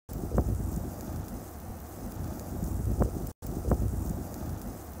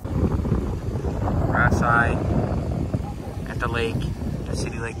outside at the lake, the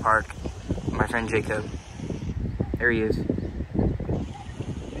City Lake Park. My friend Jacob. There he is.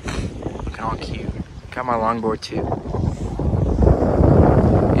 Looking all cute. Got my longboard too.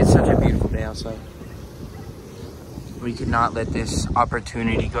 It's such a beautiful day outside. We could not let this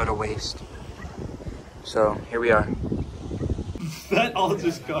opportunity go to waste. So here we are. That all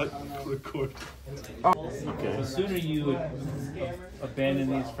just got recorded. Oh. Okay. The sooner you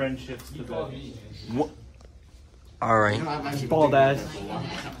abandon these friendships to the... All right. Bald ass.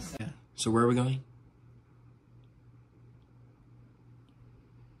 Yeah. So where are we going?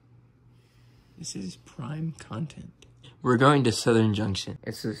 This is prime content. We're going to Southern Junction.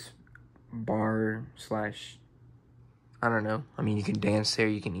 It's this bar slash, I don't know. I mean, you can dance there,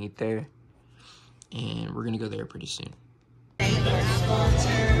 you can eat there. And we're gonna go there pretty soon.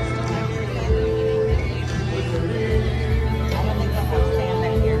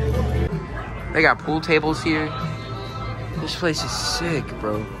 They got pool tables here. This place is sick,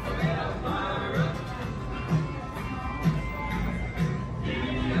 bro.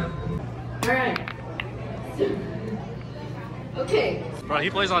 Alright. Okay. Bro, he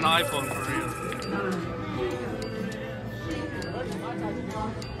plays on iPhone for real.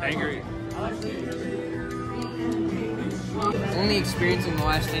 Angry. Only experience in the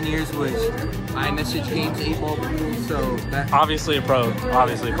last 10 years was iMessage games, 8-ball pool, so that... Obviously a pro.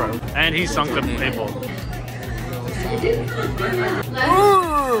 Obviously a pro. And he sunk the 8-ball.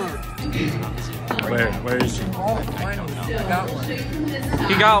 Where is he? Oh, finally, got one.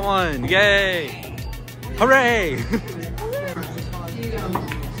 He got one! Yay! Hooray!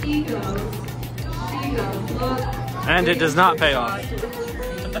 And it does not pay off.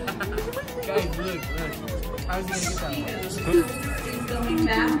 Guys, look. How's he gonna get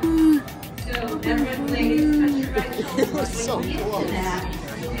that? So everyone please touch your right shoulder. So close.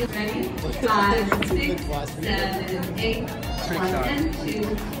 Ready? 5, 6, 7, 8, 1, and 2.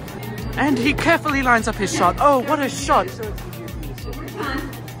 And he carefully lines up his shot. Oh, what a shot!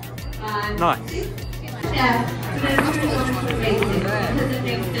 Nice. Yeah, does it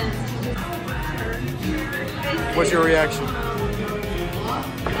make sense? What's your reaction?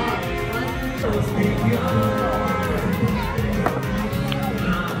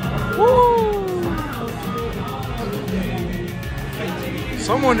 Woo!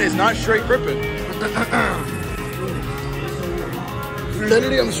 Someone is not straight gripping.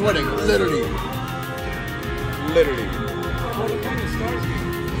 Literally, I'm sweating. Literally.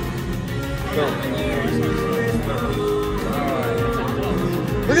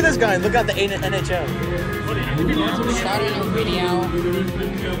 Look at this guy. Look at the NHL. Shot in a video.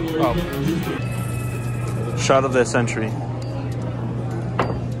 Oh. Shot of the century.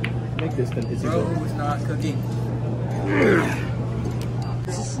 Make this then. Bro was not cooking.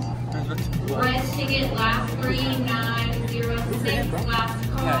 Red ticket, last 3906, last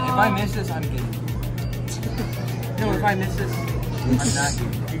call. Yeah, if I miss this, I'm getting. No, if I miss this, I'm not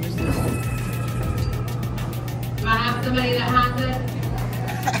getting. Do I have somebody that has it?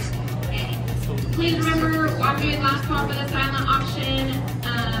 Please remember, walk your last call for the silent auction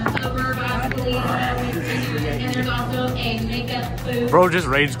over by the police. And there's also a makeup booth. Bro just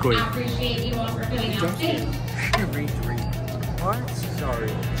rage quit. I appreciate you all for coming out safe. What? Sorry.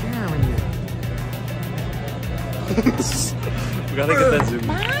 Jeremy. We gotta get that zoom.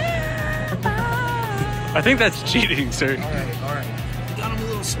 I think that's cheating, sir. Alright. Got him a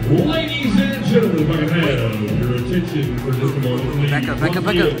little spot. Ladies and gentlemen, if I can have your attention for just a moment, please. Back up.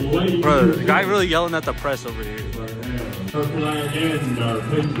 Bro, the guy really yelling at the press over here. Our flag and our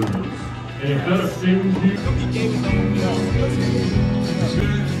patrons. And if that offends you,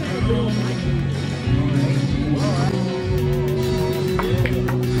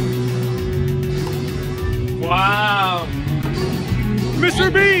 Wow. Mr.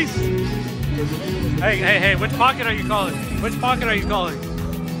 Beast! Hey, which pocket are you calling?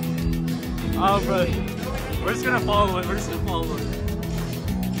 Oh, bro. We're just gonna follow it.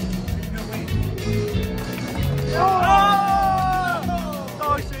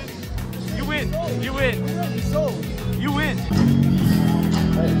 Oh, shit. You win.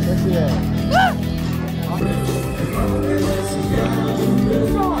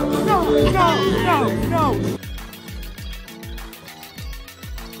 No.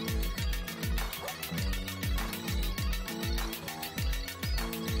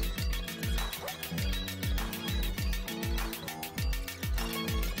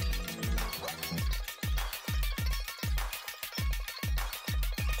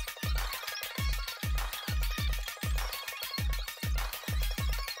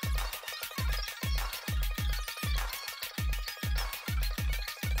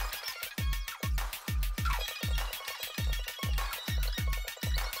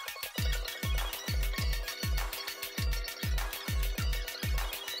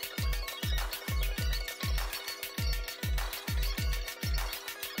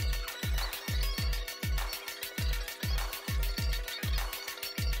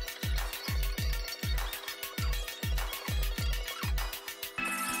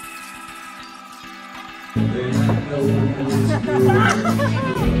 No!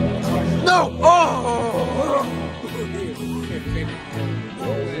 Oh!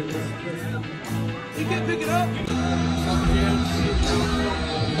 You can't pick it up.